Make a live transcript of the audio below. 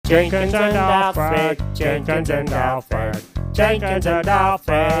Jenkins and Alfred, Jenkins and Alfred, Jenkins and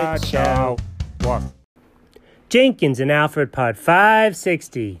Alfred Show. What? Jenkins and Alfred Part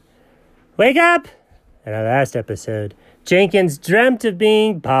 560. Wake up! In our last episode, Jenkins dreamt of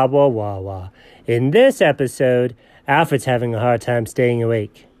being Baba Wawa. In this episode, Alfred's having a hard time staying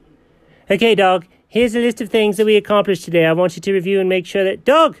awake. Okay, dog, here's a list of things that we accomplished today. I want you to review and make sure that...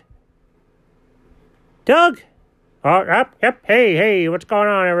 Dog! Oh, yep, hey, what's going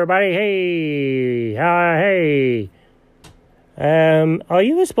on, everybody? Hey, hey. Are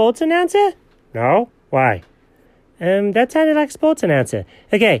you a sports announcer? No? Why? That sounded like a sports announcer.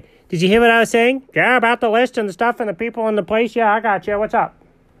 Okay, did you hear what I was saying? Yeah, about the list and the stuff and the people and the place? Yeah, I got you. What's up?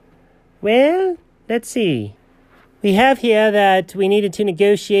 Well, let's see. We have here that we needed to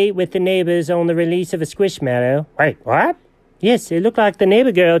negotiate with the neighbors on the release of a squishmallow. Wait, what? Yes, it looked like the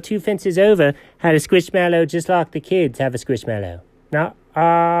neighbor girl 2 fences over had a squishmallow just like the kids have a squishmallow. No,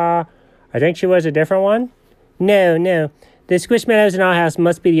 I think she was a different one. No. The squishmallows in our house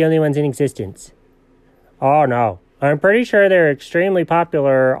must be the only ones in existence. Oh, no. I'm pretty sure they're extremely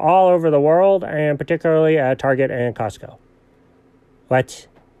popular all over the world, and particularly at Target and Costco. What?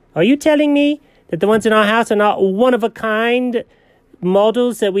 Are you telling me that the ones in our house are not one-of-a-kind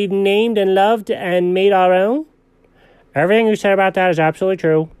models that we've named and loved and made our own? Everything you said about that is absolutely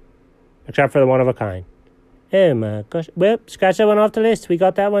true, except for the one-of-a-kind. Oh, my gosh. Well, scratch that one off the list. We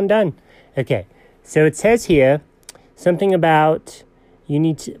got that one done. Okay, so it says here something about we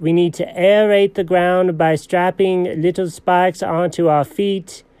need to aerate the ground by strapping little spikes onto our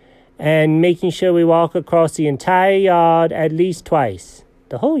feet and making sure we walk across the entire yard at least twice.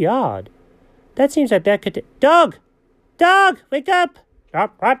 The whole yard? That seems like that could... Dog! Wake up!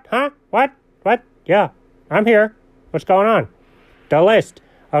 What? Huh? What? Yeah, I'm here. What's going on? The list.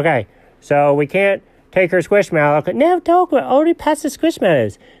 Okay, so we can't take her squishmallow. No, dog, we're already past the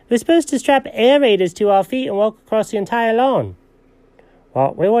squishmallows. We're supposed to strap aerators to our feet and walk across the entire lawn.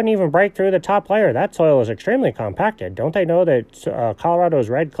 Well, we wouldn't even break through the top layer. That soil is extremely compacted. Don't they know that Colorado's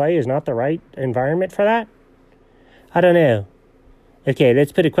red clay is not the right environment for that? I don't know. Okay,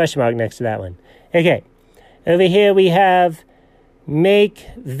 let's put a question mark next to that one. Okay, over here we have... make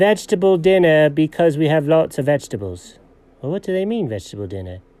vegetable dinner because we have lots of vegetables. Well, what do they mean, vegetable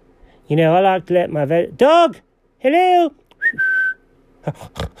dinner? You know, I like to let my Dog! Hello?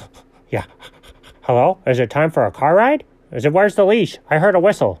 Yeah. Hello? Is it time for a car ride? Where's the leash? I heard a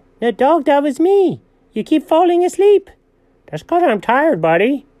whistle. No, dog, that was me. You keep falling asleep. That's because I'm tired,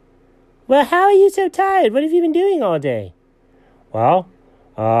 buddy. Well, how are you so tired? What have you been doing all day? Well,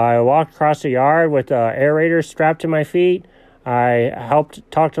 I walked across the yard with aerators strapped to my feet. I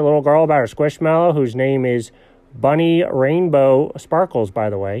helped talk to a little girl about her squishmallow, whose name is Bunny Rainbow Sparkles, by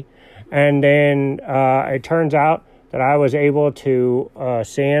the way. And then it turns out that I was able to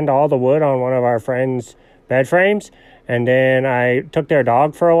sand all the wood on one of our friends' bed frames. And then I took their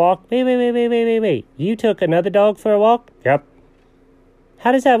dog for a walk. Wait. You took another dog for a walk? Yep.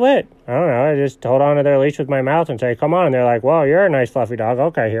 How does that work? I don't know. I just hold on to their leash with my mouth and say, come on. And they're like, well, you're a nice fluffy dog.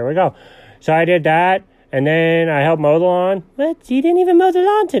 Okay, here we go. So I did that. And then I helped mow the lawn. What? You didn't even mow the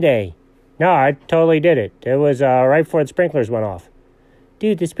lawn today? No, I totally did it. It was right before the sprinklers went off.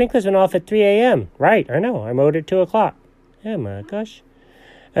 Dude, the sprinklers went off at 3 a.m. Right, I know. I mowed at 2 o'clock. Oh, my gosh.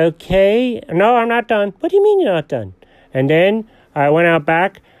 Okay. No, I'm not done. What do you mean you're not done? And then I went out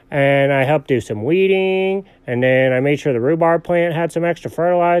back and I helped do some weeding. And then I made sure the rhubarb plant had some extra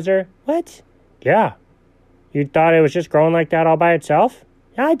fertilizer. What? Yeah. You thought it was just growing like that all by itself?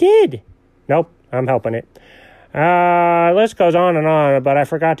 Yeah, I did. Nope. I'm helping it. List goes on, but I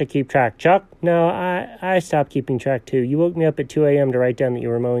forgot to keep track. Chuck? No, I stopped keeping track too. You woke me up at 2 a.m. to write down that you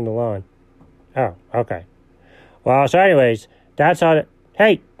were mowing the lawn. Oh, okay. Well, so anyways, that's all.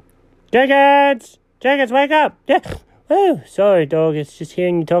 Hey, Jenkins, wake up! Yeah. Oh, sorry, dog. It's just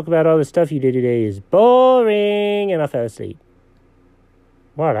hearing you talk about all the stuff you did today is boring, and I fell asleep.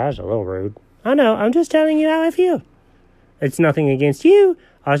 Well, that was a little rude. I know. I'm just telling you how I feel. It's nothing against you.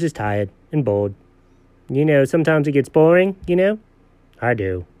 I was just tired and bored. You know, sometimes it gets boring, you know? I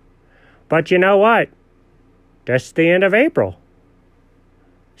do. But you know what? That's the end of April.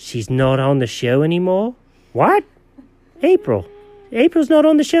 She's not on the show anymore? What? April? April's not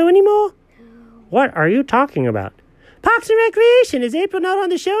on the show anymore? What are you talking about? Parks and Recreation, is April not on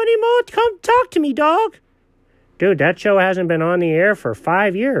the show anymore? Come talk to me, dog. Dude, that show hasn't been on the air for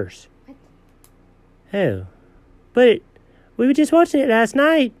 5 years. Oh. But we were just watching it last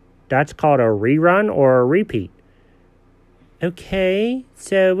night. That's called a rerun or a repeat. Okay,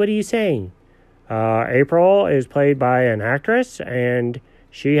 so what are you saying? April is played by an actress, and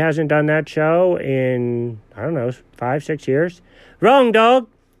she hasn't done that show in, 5, 6 years. Wrong, dog.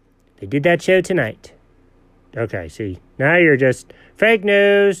 They did that show tonight. Okay, see, now you're just fake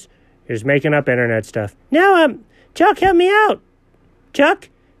news. You're just making up internet stuff. No, Chuck, help me out. Chuck!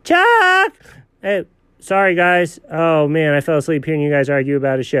 Hey, sorry, guys. Oh, man, I fell asleep hearing you guys argue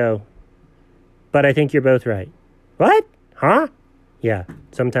about a show. But I think you're both right. What? Huh? Yeah,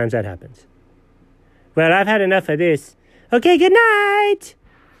 sometimes that happens. Well, I've had enough of this. Okay, good night.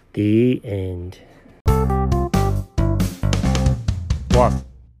 The end. Woof.